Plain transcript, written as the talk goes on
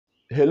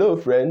Hello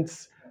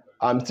friends,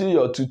 I'm still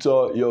your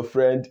tutor, your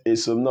friend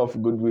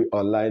Esomnof Goodwill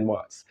Online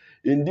Maths.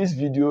 In this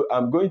video,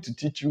 I'm going to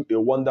teach you a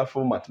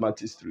wonderful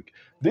mathematics trick.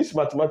 This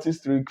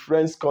mathematics trick,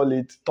 friends call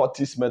it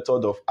tortoise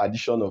method of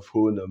addition of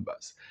whole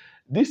numbers.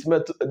 This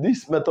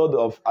method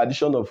of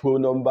addition of whole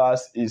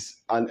numbers is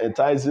an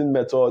enticing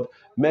method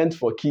meant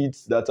for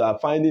kids that are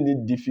finding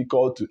it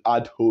difficult to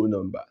add whole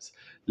numbers.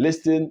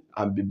 Listen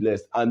and be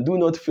blessed, and do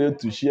not fail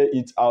to share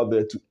it out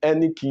there to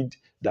any kid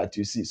that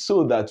you see,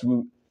 so that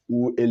we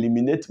will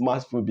eliminate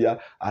math phobia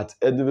at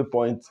every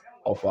point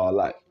of our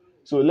life.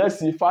 So let's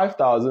see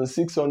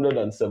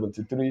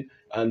 5,673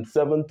 and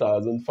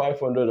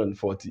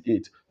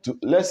 7,548.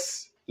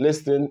 Let's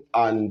listen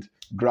and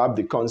grab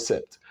the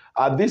concept.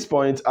 At this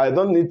point, I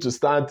don't need to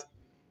start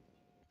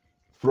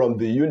from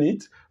the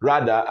unit.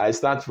 Rather, I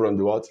start from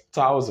the what?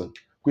 1,000,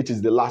 which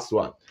is the last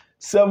one.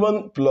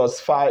 7 plus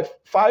 5.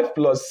 5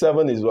 plus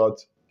 7 is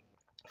what?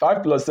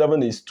 5 plus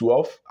 7 is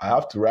 12. I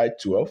have to write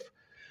 12.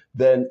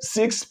 Then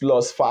 6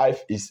 plus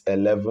 5 is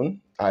 11.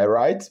 I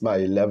write my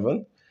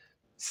 11.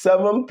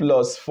 7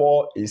 plus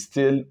 4 is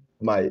still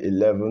my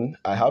 11.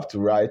 I have to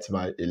write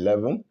my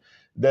 11.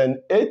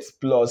 Then 8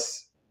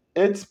 plus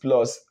 3.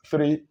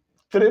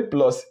 3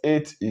 plus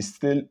 8 is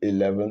still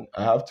 11.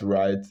 I have to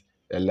write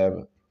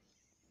 11.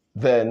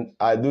 Then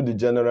I do the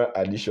general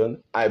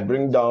addition. I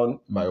bring down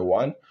my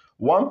 1.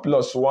 1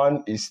 plus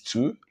 1 is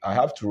 2. I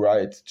have to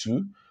write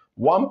 2.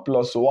 1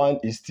 plus 1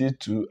 is still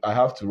 2. I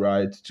have to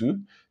write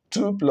 2.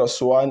 2 plus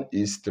 1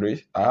 is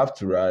 3. I have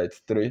to write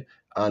 3.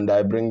 And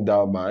I bring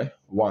down my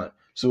 1.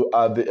 So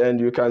at the end,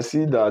 you can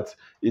see that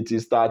it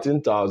is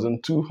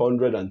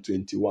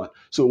 13,221.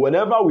 So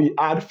whenever we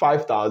add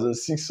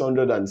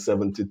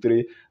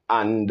 5,673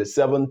 and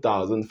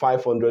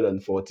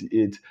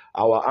 7,548,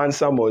 our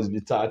answer must be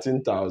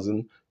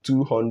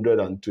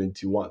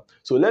 13,221.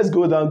 So let's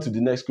go down to the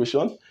next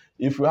question.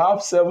 If we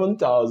have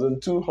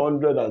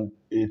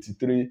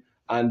 7,283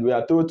 and we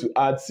are told to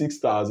add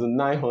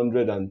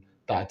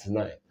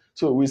 6,939.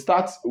 So we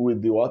start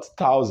with the what?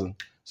 1,000.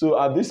 So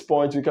at this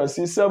point, you can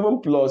see 7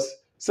 plus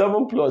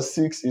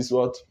 6 is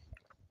what?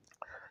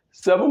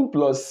 7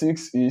 plus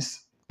 6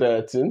 is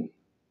 13.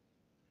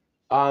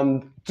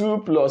 And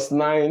 2 plus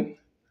 9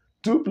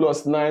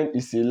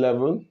 is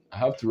 11. I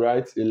have to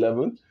write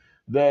 11.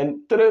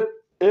 Then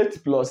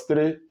 8 plus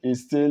 3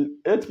 is still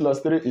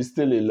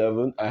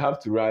 11. I have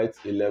to write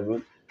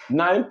 11.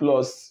 3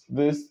 plus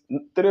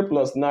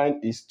 9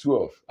 is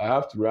 12. I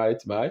have to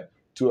write my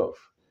 12.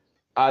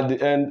 At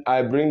the end,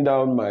 I bring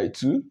down my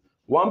 2.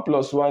 1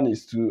 plus 1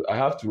 is 2. I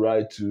have to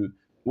write 2.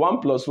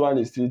 1 plus 1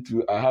 is still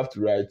 2. I have to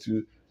write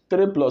 2.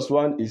 3 plus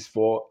 1 is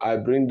 4. I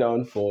bring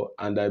down 4,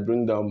 and I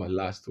bring down my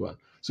last one.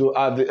 So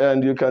at the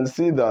end, you can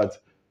see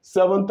that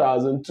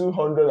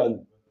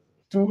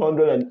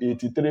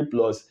 7,283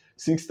 plus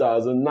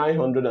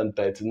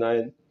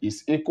 6,939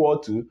 is equal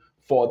to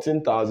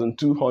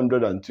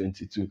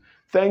 14,222.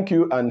 Thank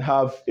you and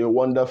have a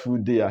wonderful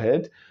day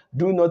ahead.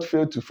 Do not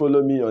fail to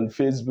follow me on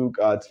Facebook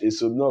at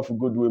Esomnof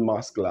Goodwill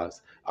Maths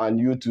Class and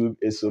YouTube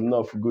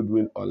Esomnof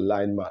Goodwill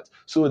Online Maths,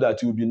 so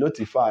that you'll be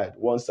notified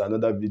once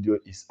another video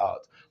is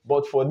out.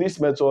 But for this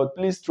method,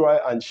 please try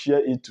and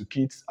share it to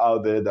kids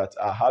out there that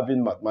are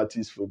having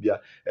mathematics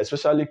phobia,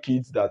 especially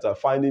kids that are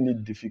finding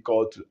it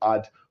difficult to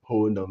add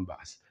whole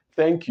numbers.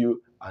 Thank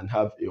you and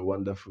have a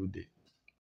wonderful day.